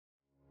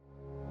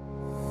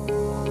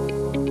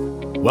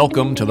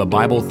Welcome to the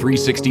Bible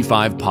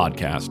 365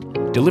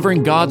 podcast,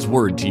 delivering God's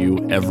Word to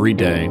you every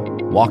day,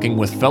 walking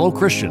with fellow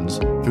Christians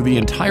through the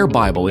entire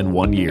Bible in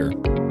 1 year.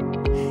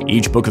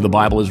 Each book of the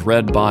Bible is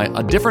read by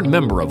a different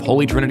member of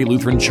Holy Trinity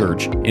Lutheran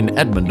Church in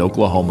Edmond,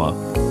 Oklahoma,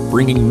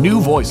 bringing new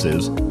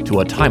voices to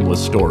a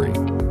timeless story.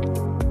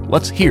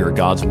 Let's hear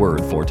God's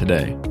Word for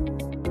today.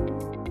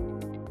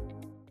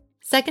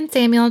 2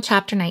 Samuel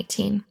chapter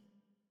 19.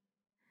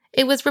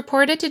 It was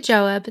reported to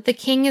Joab, the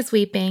king is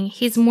weeping,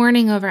 he's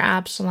mourning over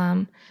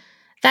Absalom.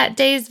 That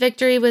day's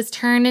victory was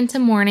turned into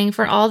mourning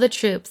for all the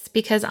troops,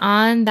 because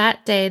on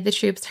that day the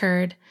troops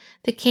heard,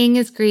 the king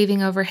is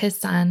grieving over his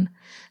son.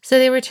 So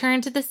they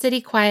returned to the city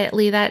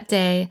quietly that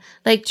day,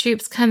 like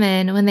troops come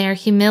in when they are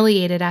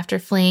humiliated after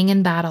fleeing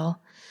in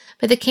battle.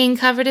 But the king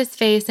covered his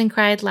face and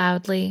cried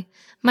loudly,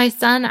 "My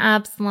son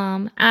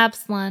Absalom,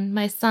 Absalom,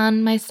 my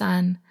son, my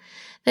son."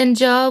 Then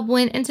Joab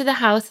went into the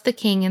house of the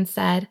king and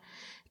said,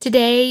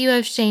 "Today you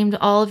have shamed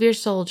all of your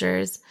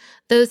soldiers,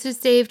 those who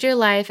saved your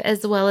life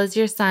as well as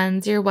your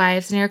sons, your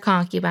wives, and your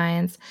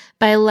concubines,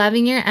 by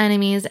loving your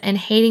enemies and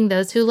hating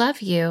those who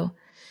love you.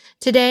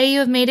 Today you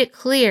have made it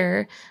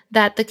clear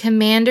that the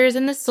commanders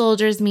and the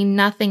soldiers mean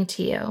nothing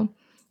to you.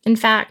 In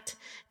fact,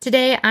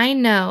 today I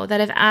know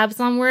that if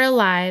Absalom were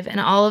alive and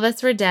all of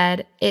us were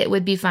dead, it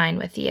would be fine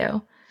with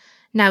you.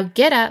 Now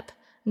get up,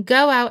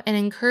 go out and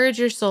encourage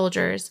your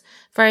soldiers,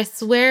 for I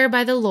swear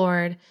by the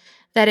Lord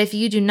that if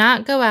you do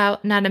not go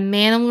out, not a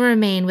man will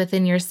remain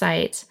within your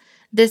sight.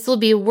 This will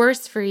be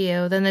worse for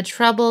you than the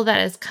trouble that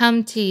has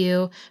come to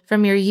you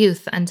from your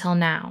youth until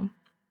now."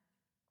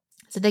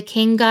 So the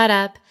king got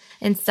up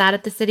and sat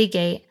at the city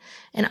gate,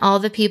 and all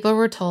the people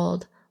were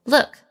told,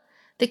 "Look,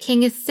 the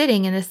king is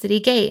sitting in the city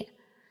gate."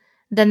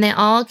 Then they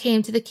all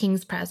came to the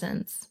king's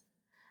presence.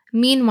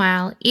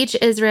 Meanwhile, each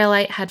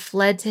Israelite had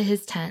fled to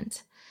his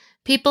tent.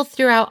 People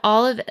throughout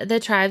all of the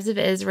tribes of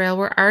Israel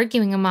were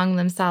arguing among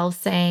themselves,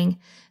 saying,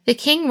 "The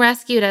king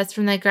rescued us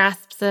from the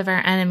grasps of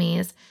our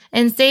enemies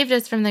and saved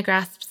us from the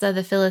grasps of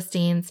the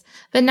Philistines,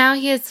 but now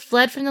he has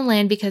fled from the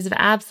land because of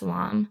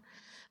Absalom.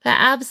 But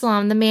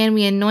Absalom, the man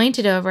we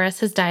anointed over us,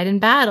 has died in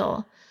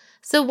battle.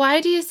 So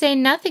why do you say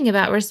nothing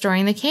about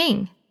restoring the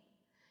king?"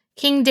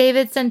 King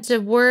David sent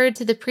a word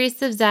to the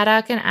priests of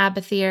Zadok and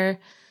Abiathar,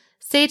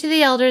 "Say to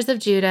the elders of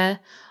Judah,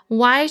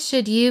 why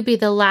should you be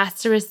the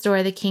last to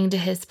restore the king to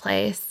his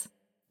place?"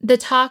 The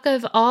talk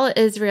of all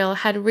Israel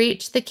had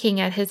reached the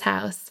king at his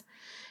house.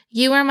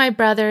 "You are my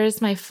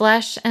brothers, my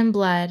flesh and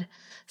blood,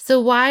 so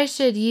why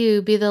should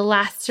you be the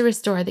last to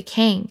restore the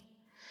king?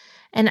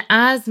 And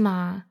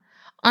Asma,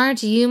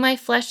 aren't you my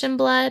flesh and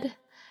blood?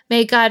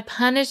 May God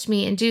punish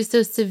me and do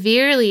so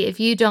severely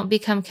if you don't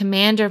become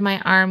commander of my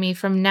army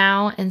from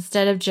now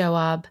instead of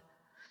Joab."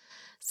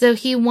 So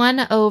he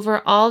won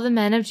over all the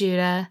men of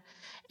Judah,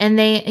 and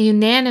they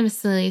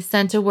unanimously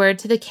sent a word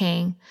to the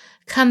king,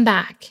 "Come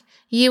back,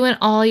 you and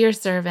all your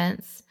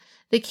servants."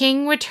 The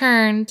king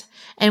returned,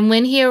 and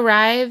when he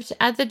arrived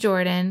at the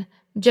Jordan,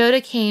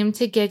 Joab came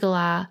to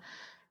Gilgal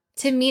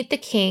to meet the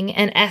king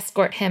and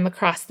escort him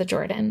across the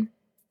Jordan.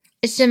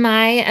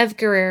 Shimei of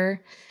Gerar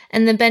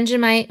and the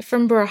Benjamite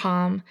from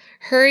Braham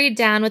hurried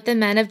down with the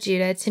men of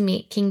Judah to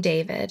meet King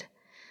David.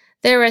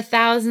 There were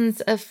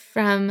thousands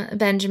from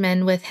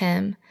Benjamin with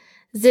him.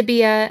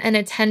 Zibiah, an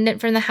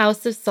attendant from the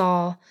house of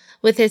Saul,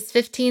 with his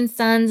 15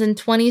 sons and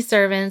 20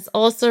 servants,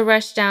 also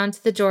rushed down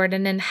to the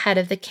Jordan ahead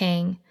of the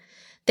king.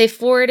 They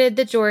forded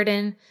the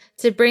Jordan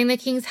to bring the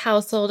king's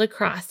household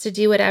across to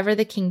do whatever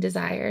the king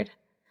desired.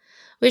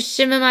 When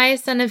Shimei,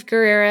 son of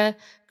Gerar,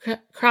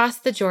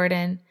 crossed the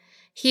Jordan,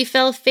 he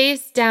fell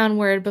face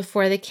downward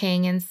before the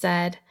king and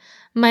said,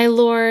 "My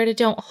lord,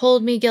 don't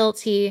hold me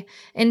guilty,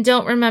 and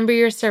don't remember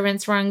your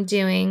servant's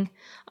wrongdoing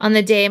on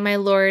the day my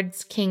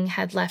lord's king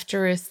had left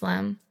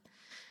Jerusalem.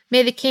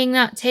 May the king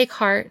not take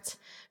heart,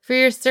 for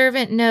your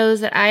servant knows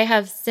that I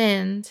have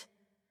sinned.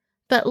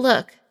 But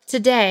look,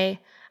 today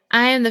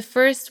I am the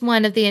first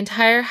one of the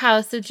entire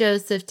house of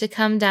Joseph to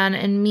come down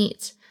and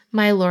meet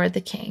my lord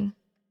the king."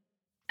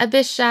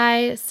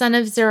 Abishai, son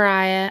of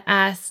Zeruiah,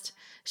 asked,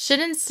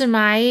 "Shouldn't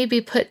Shimei be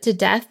put to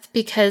death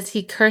because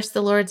he cursed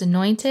the Lord's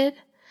anointed?"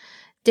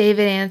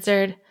 David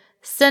answered,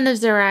 "Son of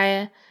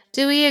Zeruiah,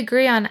 do we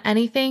agree on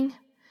anything?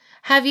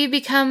 Have you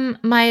become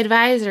my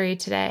advisory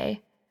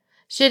today?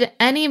 Should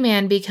any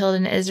man be killed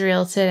in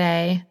Israel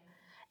today?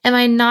 Am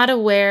I not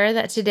aware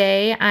that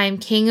today I am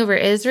king over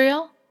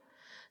Israel?"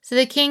 So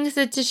the king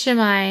said to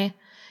Shimei,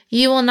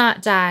 "You will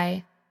not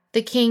die."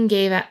 The king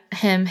gave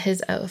him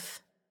his oath.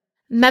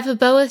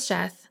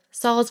 Mephibosheth,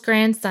 Saul's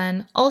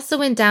grandson, also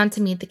went down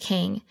to meet the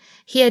king.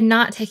 He had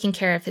not taken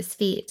care of his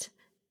feet,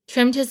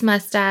 trimmed his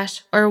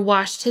mustache, or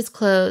washed his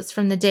clothes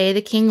from the day the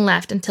king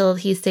left until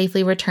he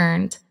safely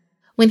returned.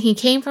 When he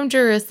came from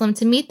Jerusalem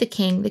to meet the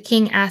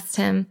king asked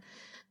him,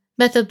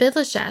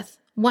 "Mephibosheth,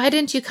 why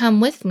didn't you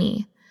come with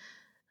me?"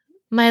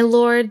 "My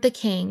lord the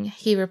king,"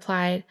 he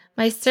replied,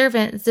 "my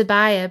servant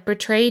Zibiah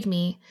betrayed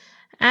me.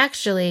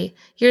 Actually,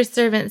 your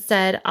servant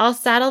said, 'I'll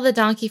saddle the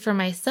donkey for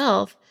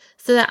myself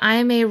so that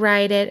I may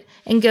ride it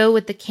and go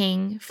with the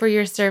king, for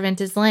your servant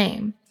is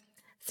lame.'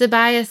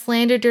 Zibiah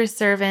slandered your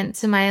servant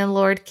to my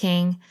lord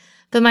king,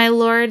 but my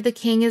lord the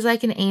king is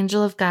like an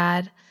angel of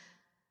God.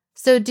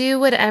 So do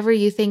whatever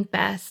you think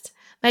best.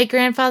 My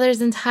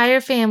grandfather's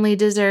entire family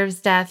deserves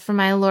death for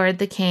my lord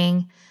the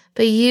king,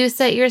 but you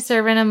set your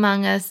servant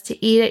among us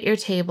to eat at your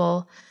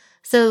table.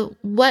 So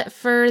what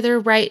further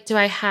right do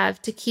I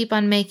have to keep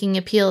on making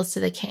appeals to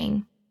the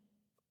king?"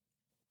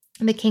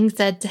 And the king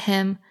said to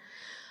him,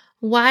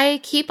 "Why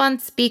keep on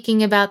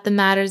speaking about the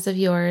matters of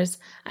yours?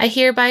 I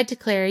hereby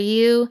declare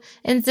you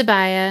and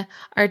Zibiah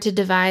are to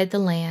divide the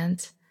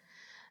land."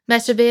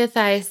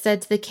 Mephibosheth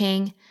said to the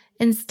king,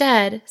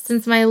 "Instead,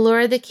 since my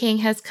lord the king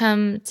has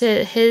come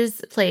to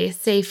his place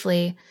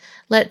safely,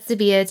 let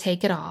Zibiah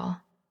take it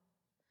all."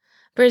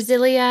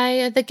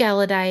 Barzillai the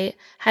Gileadite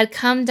had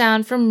come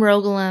down from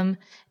Rogelim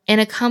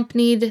and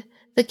accompanied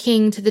the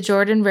king to the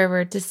Jordan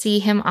River to see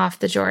him off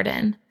the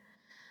Jordan.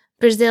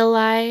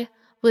 Barzillai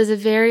was a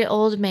very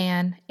old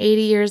man,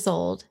 80 years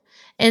old,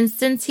 and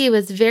since he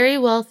was a very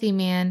wealthy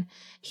man,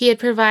 he had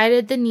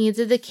provided the needs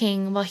of the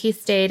king while he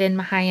stayed in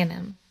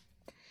Mahanaim.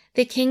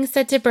 The king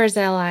said to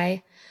Barzillai,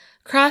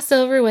 "Cross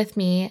over with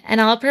me,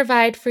 and I'll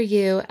provide for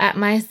you at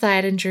my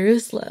side in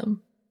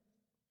Jerusalem."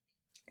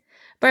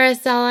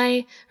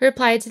 Barzillai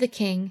replied to the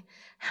king,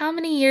 "How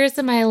many years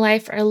of my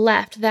life are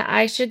left that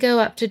I should go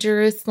up to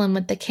Jerusalem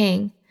with the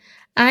king?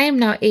 I am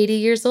now 80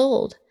 years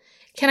old.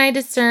 Can I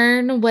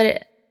discern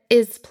what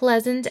is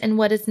pleasant and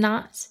what is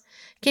not?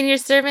 Can your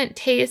servant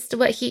taste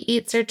what he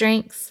eats or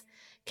drinks?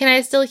 Can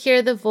I still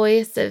hear the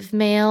voice of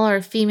male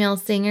or female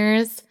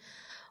singers?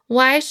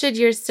 Why should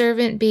your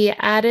servant be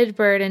added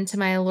burden to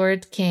my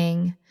lord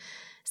king?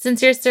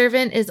 Since your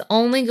servant is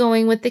only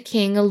going with the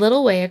king a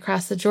little way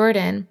across the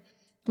Jordan,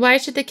 why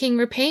should the king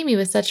repay me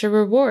with such a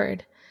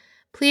reward?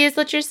 Please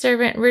let your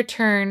servant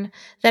return,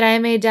 that I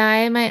may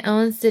die in my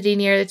own city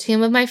near the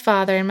tomb of my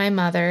father and my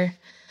mother.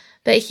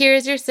 But here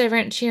is your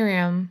servant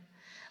Chiram.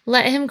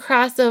 Let him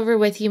cross over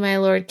with you, my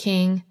lord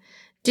king.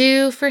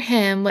 Do for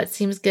him what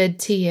seems good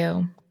to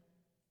you."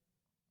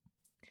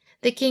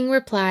 The king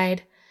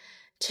replied,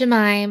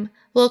 "Chiram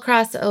will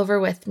cross over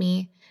with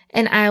me,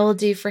 and I will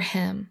do for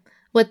him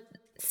what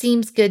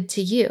seems good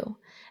to you,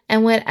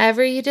 and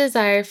whatever you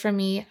desire from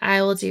me,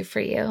 I will do for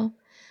you."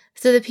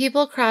 So the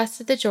people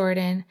crossed the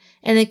Jordan,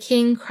 and the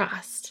king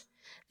crossed.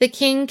 The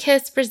king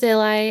kissed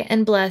Barzillai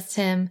and blessed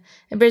him,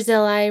 and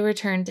Barzillai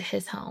returned to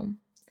his home.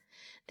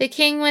 The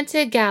king went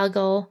to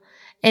Galgal,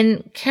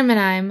 and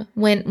Chimham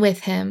went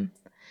with him.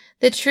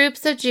 The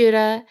troops of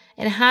Judah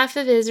and half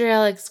of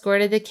Israel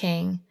escorted the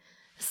king.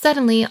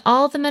 Suddenly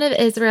all the men of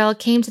Israel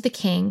came to the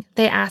king.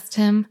 They asked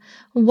him,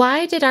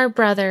 "Why did our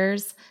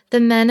brothers, the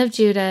men of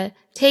Judah,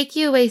 take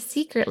you away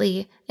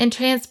secretly and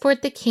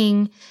transport the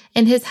king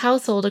and his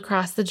household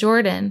across the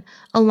Jordan,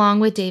 along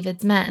with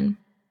David's men?"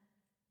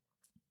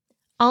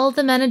 All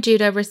the men of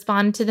Judah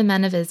responded to the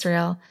men of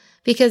Israel,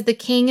 "Because the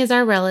king is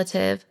our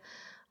relative.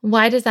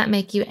 Why does that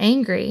make you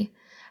angry?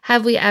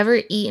 Have we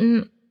ever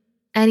eaten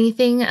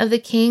anything of the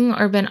king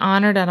or been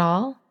honored at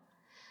all?"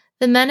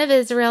 The men of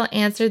Israel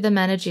answered the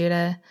men of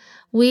Judah,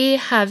 "We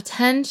have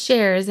 10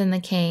 shares in the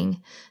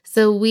king,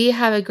 so we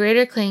have a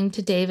greater claim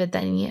to David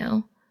than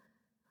you.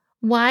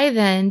 Why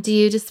then do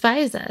you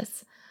despise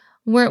us?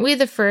 Weren't we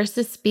the first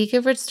to speak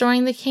of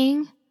restoring the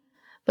king?"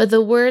 But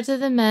the words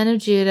of the men of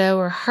Judah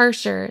were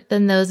harsher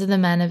than those of the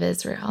men of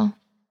Israel.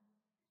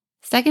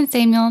 2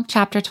 Samuel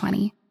chapter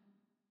 20.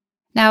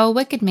 Now a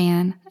wicked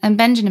man, a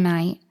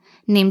Benjaminite,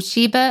 named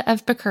Sheba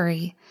of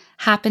Bechuri,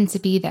 happened to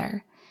be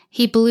there.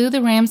 He blew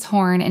the ram's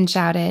horn and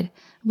shouted,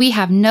 "We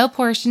have no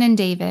portion in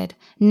David,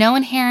 no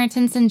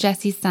inheritance in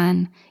Jesse's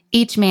son,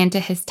 each man to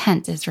his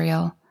tent,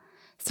 Israel."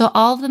 So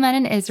all the men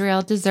in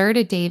Israel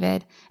deserted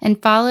David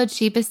and followed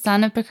Sheba's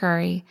son of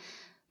Bechuri,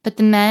 but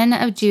the men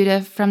of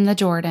Judah from the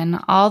Jordan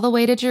all the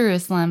way to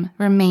Jerusalem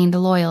remained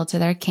loyal to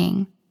their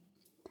king.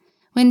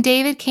 When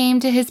David came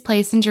to his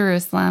place in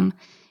Jerusalem,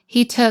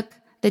 he took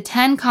the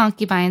 10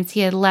 concubines he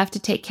had left to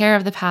take care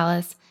of the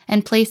palace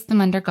and placed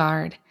them under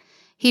guard.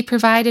 He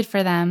provided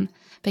for them,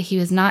 but he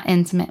was not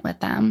intimate with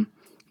them.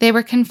 They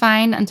were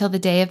confined until the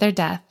day of their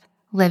death,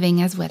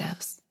 living as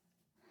widows.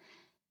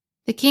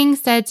 The king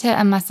said to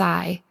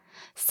Amasai,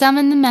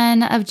 "Summon the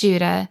men of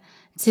Judah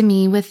to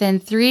me within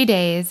 3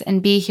 days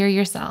and be here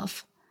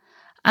yourself."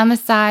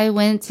 Amasai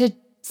went to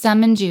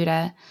summon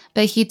Judah,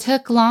 but he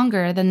took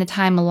longer than the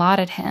time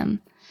allotted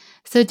him.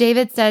 So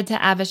David said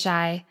to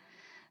Abishai,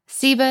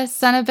 "Sheba,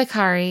 son of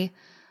Bechuri,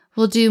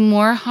 will do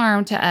more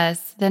harm to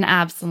us than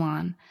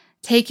Absalom.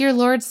 Take your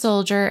Lord's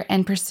soldier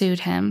and pursue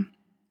him,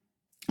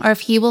 or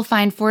if he will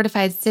find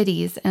fortified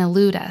cities and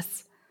elude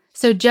us."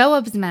 So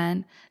Joab's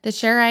men, the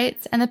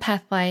Sherites and the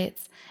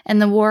Pethites,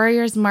 and the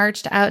warriors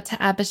marched out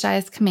to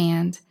Abishai's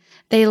command.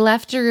 They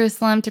left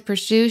Jerusalem to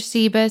pursue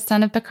Sheba,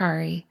 son of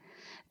Bechuri.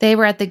 They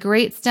were at the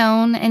great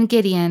stone in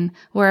Gideon,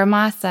 where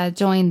Amasa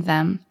joined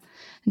them.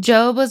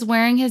 Joab was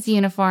wearing his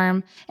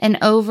uniform, and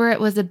over it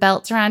was a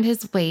belt around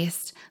his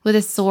waist, with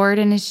a sword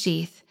in his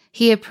sheath.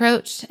 He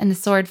approached, and the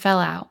sword fell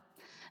out.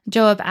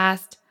 Joab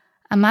asked,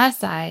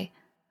 "Amasai,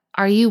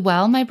 are you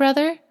well, my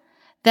brother?"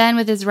 Then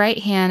with his right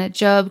hand,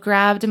 Joab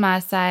grabbed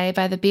Amasai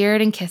by the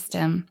beard and kissed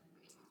him.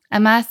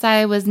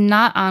 Amasai was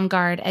not on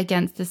guard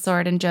against the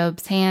sword in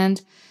Joab's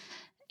hand,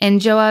 and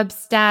Joab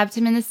stabbed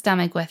him in the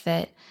stomach with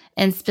it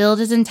and spilled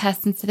his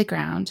intestines to the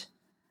ground.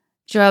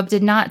 Joab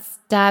did not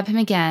stab him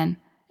again,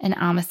 and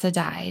Amasa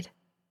died.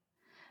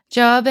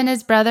 Joab and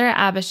his brother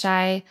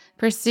Abishai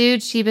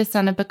pursued Sheba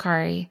son of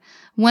Bikri.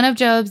 One of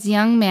Joab's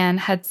young men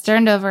had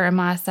turned over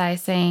Amasai,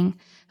 saying,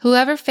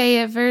 "Whoever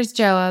favors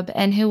Joab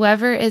and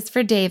whoever is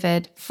for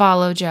David,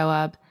 follow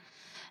Joab."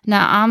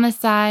 Now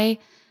Amasai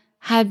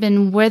had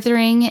been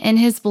withering in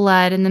his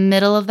blood in the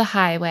middle of the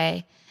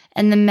highway,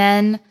 and the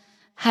men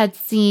had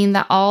seen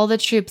that all the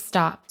troops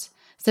stopped.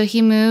 So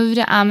he moved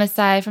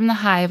Amasai from the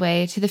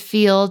highway to the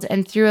field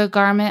and threw a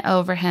garment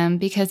over him,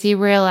 because he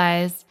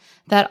realized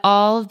that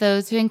all of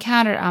those who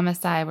encountered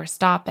Amasai were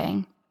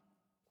stopping.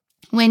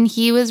 When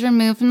he was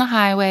removed from the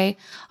highway,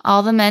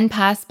 all the men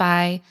passed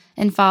by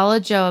and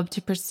followed Joab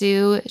to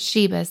pursue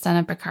Sheba son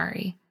of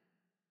Bikri.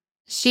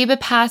 Sheba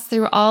passed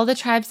through all the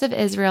tribes of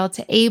Israel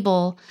to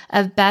Abel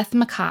of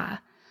Beth-makkah.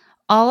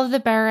 All of the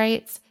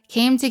Berites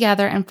came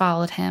together and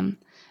followed him.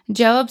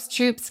 Joab's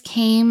troops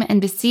came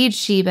and besieged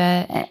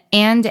Sheba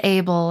and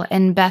Abel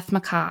in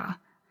Beth-makkah.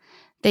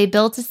 They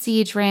built a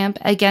siege ramp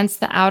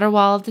against the outer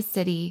wall of the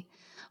city,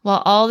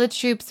 while all the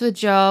troops with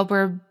Joab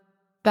were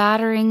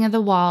battering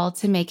the wall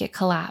to make it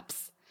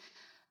collapse.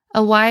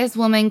 A wise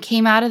woman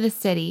came out of the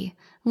city.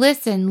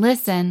 "Listen,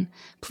 listen.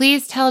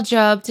 Please tell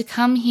Joab to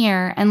come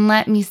here and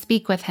let me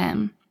speak with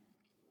him."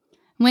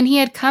 When he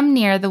had come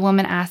near, the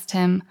woman asked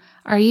him,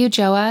 "Are you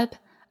Joab?"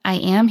 "I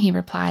am," he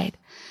replied.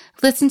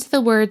 "Listen to the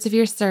words of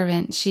your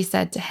servant," she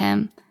said to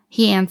him.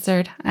 He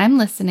answered, "I'm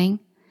listening."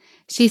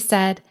 She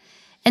said,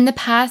 "In the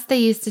past they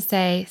used to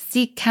say,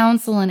 'Seek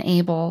counsel in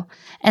Abel,'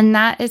 and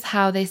that is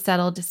how they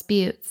settle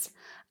disputes.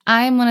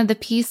 I am one of the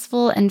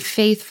peaceful and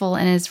faithful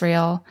in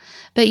Israel,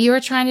 but you are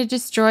trying to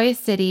destroy a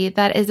city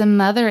that is a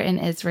mother in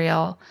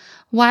Israel.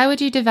 Why would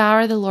you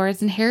devour the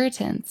Lord's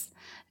inheritance?"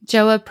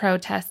 Joab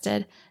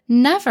protested,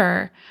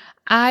 "Never!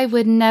 I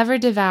would never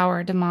devour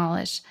or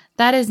demolish.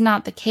 That is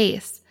not the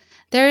case.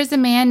 There is a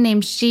man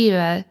named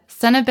Sheba,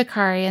 son of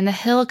Bikri, in the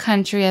hill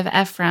country of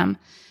Ephraim,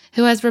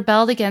 who has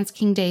rebelled against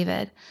King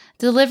David.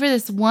 Deliver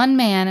this one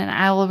man, and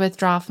I will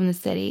withdraw from the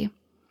city."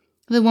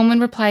 The woman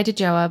replied to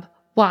Joab,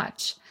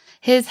 "Watch.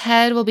 His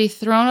head will be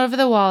thrown over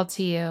the wall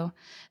to you."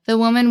 The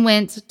woman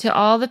went to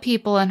all the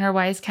people in her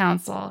wise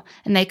counsel,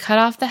 and they cut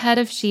off the head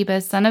of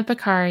Sheba, son of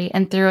Bikri,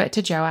 and threw it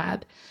to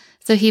Joab.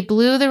 So he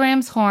blew the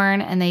ram's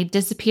horn, and they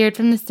disappeared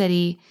from the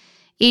city,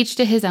 each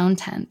to his own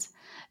tent.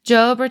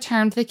 Joab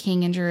returned to the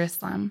king in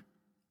Jerusalem.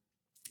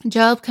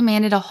 Joab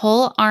commanded a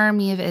whole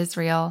army of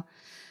Israel.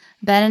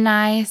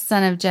 Benani,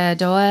 son of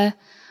Jehoiada,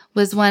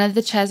 was one of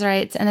the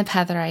Chezrites and the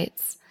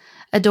Petherites.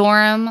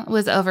 Adoram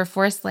was over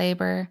forced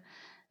labor.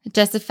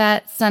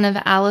 Jephthah, son of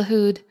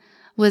Ahilud,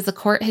 was the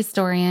court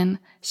historian.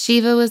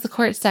 Sheva was the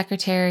court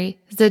secretary.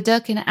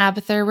 Zadok and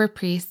Abiathar were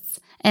priests.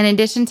 In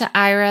addition to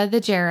Ira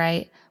the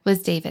Jerite,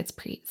 was David's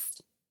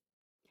priest.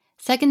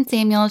 2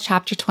 Samuel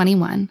chapter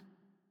 21.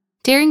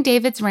 During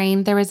David's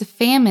reign, there was a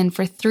famine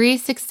for 3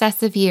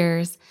 successive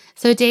years.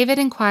 So David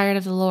inquired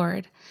of the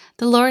Lord.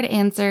 The Lord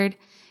answered,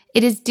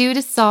 "It is due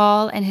to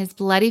Saul and his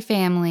bloody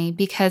family,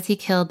 because he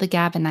killed the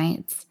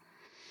Gibeonites."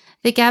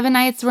 The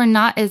Gibeonites were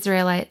not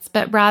Israelites,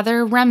 but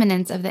rather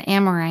remnants of the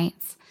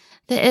Amorites.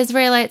 The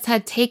Israelites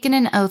had taken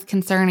an oath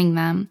concerning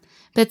them,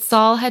 but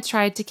Saul had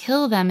tried to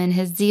kill them in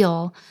his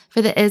zeal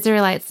for the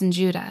Israelites in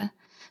Judah.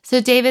 So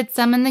David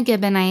summoned the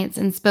Gibeonites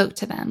and spoke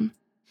to them.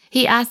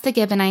 He asked the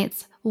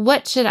Gibeonites,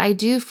 "What should I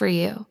do for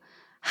you?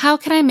 How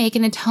can I make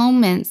an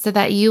atonement so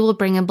that you will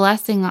bring a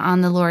blessing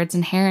on the Lord's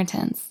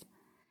inheritance?"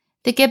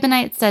 The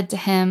Gibeonites said to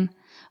him,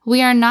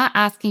 "We are not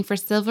asking for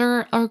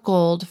silver or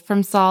gold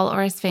from Saul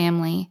or his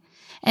family,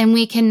 and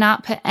we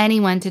cannot put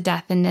anyone to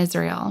death in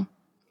Israel."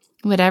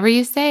 "Whatever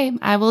you say,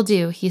 I will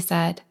do," he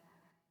said.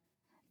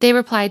 They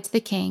replied to the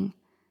king,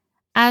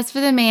 "As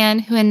for the man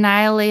who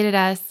annihilated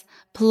us,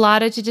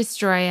 plotted to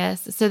destroy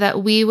us so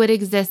that we would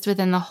exist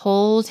within the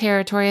whole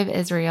territory of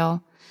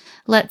Israel,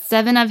 let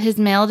 7 of his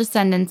male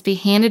descendants be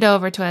handed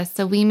over to us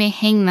so we may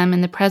hang them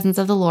in the presence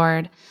of the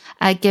Lord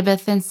at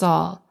Gibeath and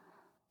Saul,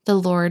 the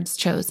Lord's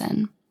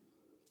chosen."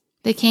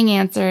 The king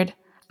answered,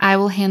 "I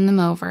will hand them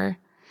over."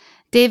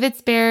 David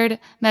spared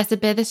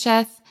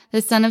Mephibosheth,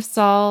 the son of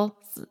Saul's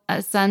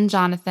son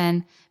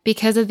Jonathan,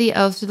 because of the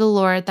oath to the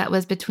Lord that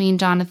was between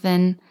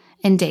Jonathan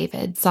and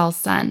David, Saul's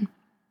son.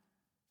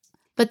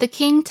 But the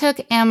king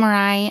took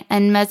Amari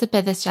and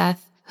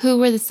Mephibosheth, who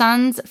were the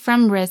sons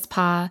from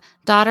Rizpah,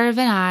 daughter of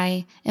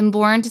Ai, and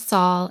born to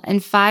Saul,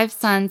 and 5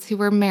 sons who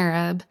were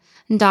Merab,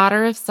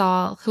 daughter of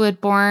Saul, who had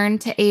born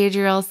to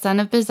Adriel, son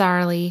of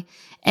Bezalel,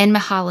 and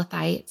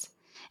Mahalathite,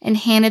 and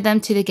handed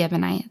them to the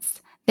Gibeonites.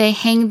 They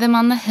hanged them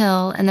on the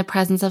hill in the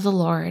presence of the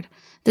Lord.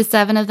 The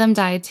 7 of them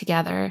died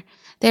together.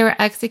 They were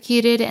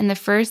executed in the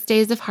first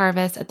days of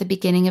harvest at the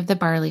beginning of the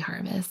barley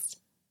harvest.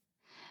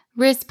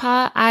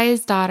 Rizpah,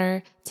 Ai's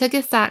daughter, took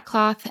a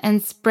sackcloth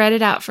and spread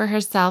it out for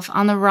herself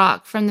on the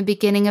rock from the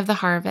beginning of the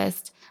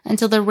harvest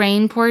until the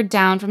rain poured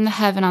down from the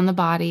heaven on the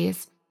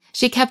bodies.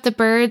 She kept the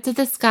birds of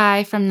the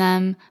sky from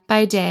them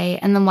by day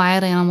and the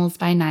wild animals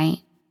by night.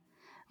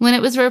 When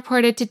it was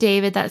reported to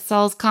David that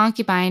Saul's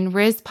concubine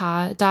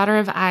Rizpah, daughter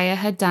of Aiah,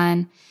 had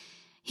done,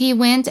 he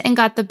went and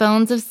got the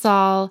bones of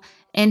Saul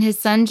and his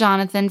son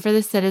Jonathan for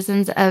the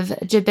citizens of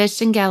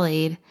Jabesh and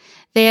Gilead.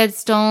 They had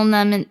stolen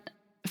them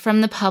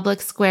from the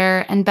public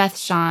square in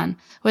Bethshan,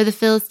 where the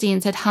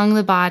Philistines had hung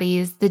the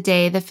bodies the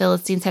day the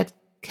Philistines had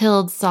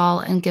killed Saul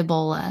and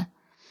Gibeah.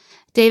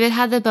 David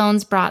had the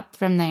bones brought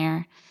from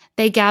there.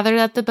 They gathered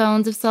up the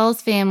bones of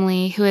Saul's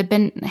family who had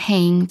been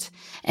hanged,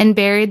 and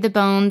buried the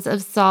bones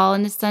of Saul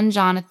and his son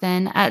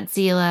Jonathan at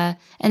Zelah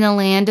in the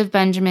land of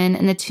Benjamin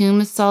in the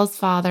tomb of Saul's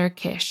father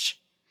Kish.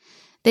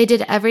 They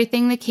did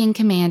everything the king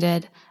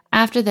commanded.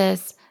 After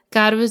this,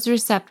 God was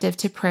receptive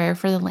to prayer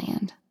for the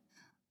land.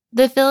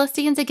 The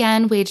Philistines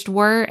again waged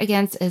war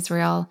against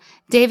Israel.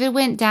 David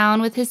went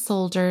down with his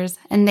soldiers,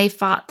 and they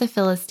fought the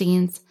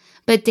Philistines,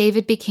 but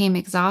David became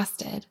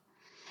exhausted.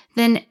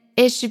 Then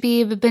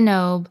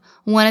Ishbi-Benob,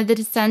 one of the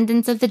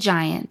descendants of the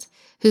giant,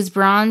 whose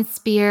bronze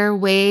spear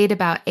weighed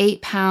about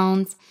 8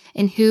 pounds,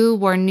 and who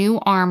wore new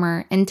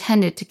armor,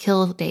 intended to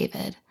kill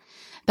David.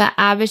 But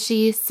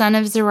Abishai, son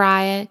of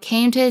Zeruiah,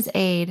 came to his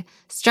aid,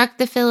 struck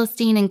the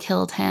Philistine, and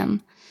killed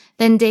him.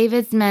 Then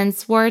David's men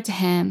swore to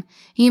him,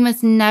 "You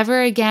must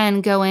never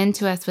again go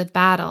into us with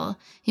battle.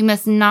 You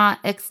must not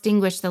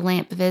extinguish the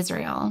lamp of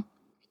Israel."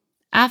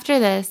 After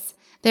this,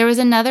 there was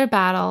another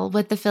battle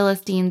with the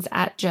Philistines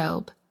at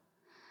Job.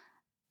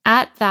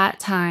 At that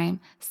time,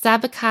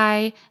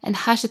 Sabbakai and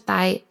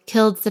Hushathite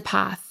killed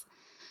Zippath,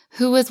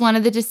 who was one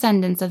of the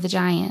descendants of the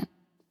giant.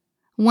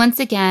 Once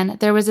again,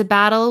 there was a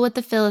battle with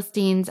the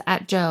Philistines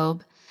at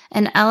Job,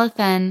 and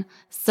Elathan,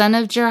 son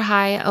of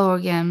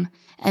Jeroham,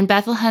 and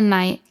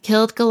Bethlehemite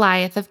killed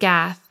Goliath of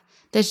Gath.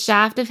 The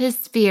shaft of his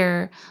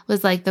spear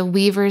was like the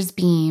weaver's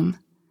beam.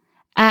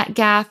 At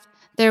Gath,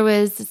 there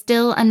was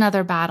still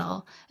another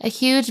battle. A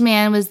huge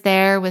man was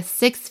there with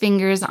 6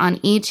 fingers on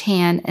each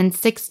hand and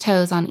 6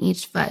 toes on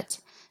each foot,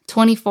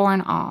 24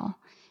 in all.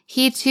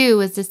 He too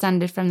was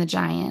descended from the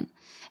giant.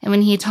 And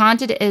when he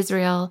taunted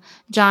Israel,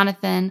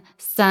 Jonathan,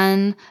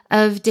 son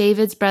of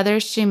David's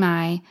brother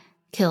Shimei,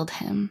 killed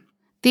him.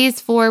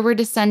 These 4 were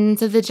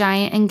descendants of the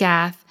giant in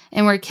Gath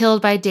and were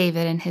killed by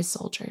David and his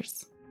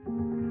soldiers.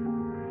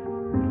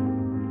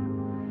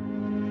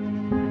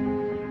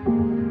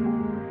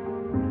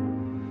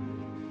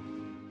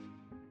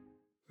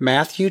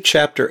 Matthew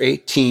chapter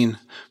 18,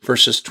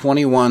 verses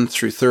 21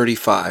 through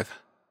 35.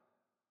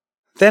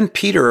 Then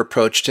Peter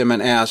approached him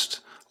and asked,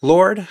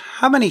 "Lord,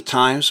 how many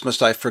times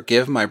must I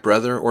forgive my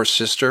brother or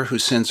sister who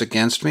sins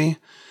against me?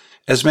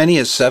 As many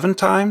as 7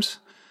 times?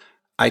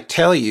 I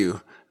tell you,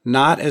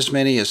 not as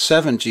many as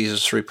 7,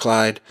 Jesus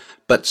replied,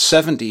 but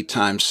 70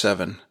 times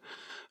 7.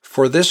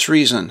 For this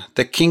reason,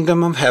 the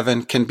kingdom of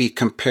heaven can be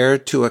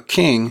compared to a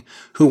king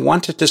who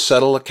wanted to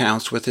settle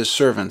accounts with his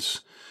servants.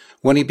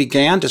 When he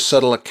began to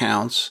settle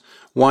accounts,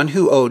 one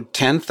who owed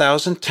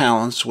 10,000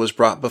 talents was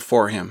brought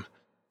before him.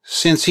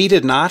 Since he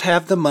did not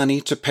have the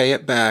money to pay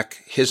it back,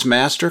 his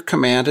master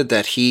commanded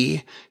that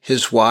he,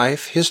 his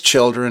wife, his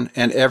children,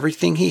 and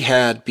everything he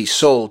had be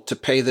sold to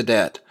pay the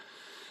debt.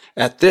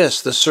 At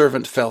this, the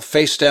servant fell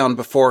face down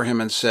before him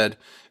and said,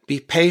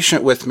 'Be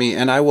patient with me,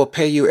 and I will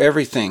pay you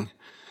everything.'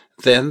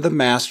 Then the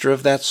master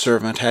of that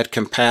servant had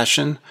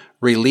compassion,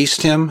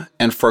 released him,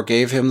 and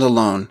forgave him the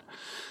loan.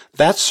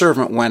 That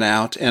servant went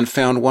out and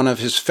found one of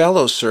his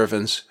fellow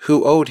servants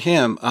who owed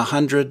him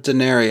 100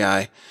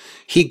 denarii.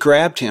 He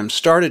grabbed him,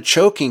 started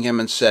choking him,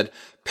 and said,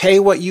 'Pay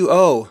what you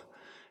owe.'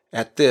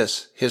 At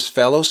this, his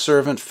fellow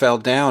servant fell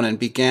down and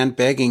began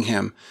begging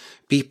him,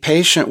 'Be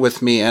patient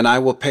with me, and I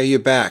will pay you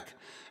back.'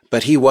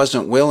 But he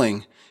wasn't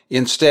willing.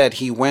 Instead,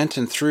 he went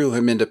and threw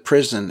him into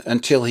prison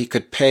until he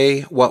could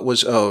pay what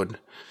was owed.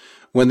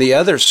 When the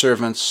other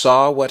servants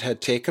saw what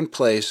had taken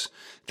place,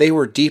 they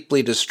were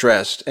deeply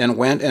distressed and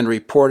went and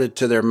reported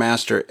to their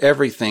master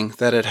everything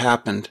that had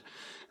happened.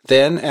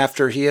 Then,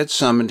 after he had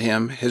summoned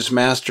him, his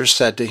master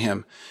said to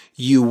him,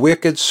 'You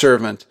wicked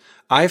servant,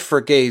 I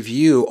forgave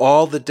you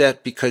all the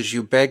debt because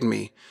you begged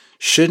me.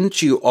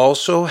 Shouldn't you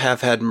also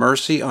have had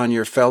mercy on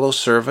your fellow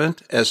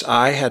servant as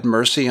I had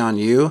mercy on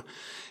you?'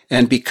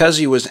 And because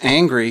he was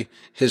angry,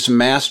 his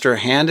master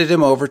handed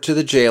him over to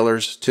the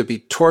jailers to be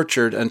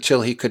tortured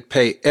until he could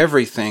pay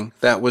everything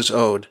that was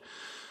owed.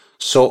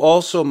 So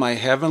also my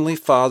heavenly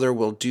Father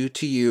will do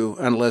to you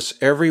unless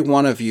every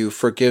one of you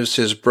forgives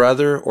his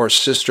brother or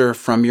sister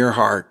from your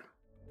heart."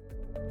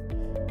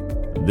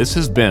 This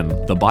has been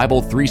the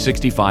Bible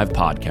 365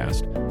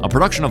 podcast, a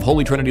production of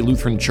Holy Trinity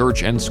Lutheran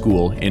Church and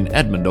School in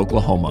Edmond,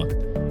 Oklahoma,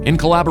 in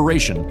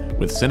collaboration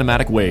with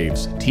Cinematic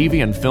Waves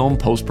TV and Film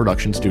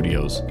Post-Production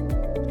Studios.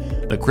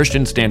 The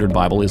Christian Standard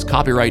Bible is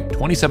copyright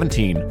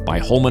 2017 by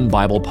Holman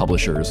Bible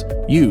Publishers,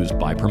 used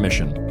by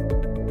permission.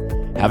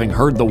 Having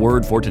heard the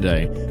word for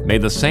today, may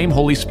the same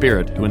Holy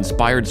Spirit who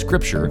inspired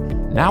Scripture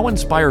now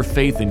inspire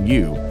faith in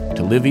you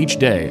to live each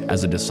day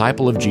as a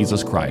disciple of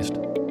Jesus Christ.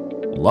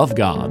 Love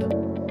God,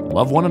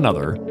 love one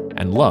another,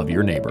 and love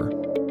your neighbor.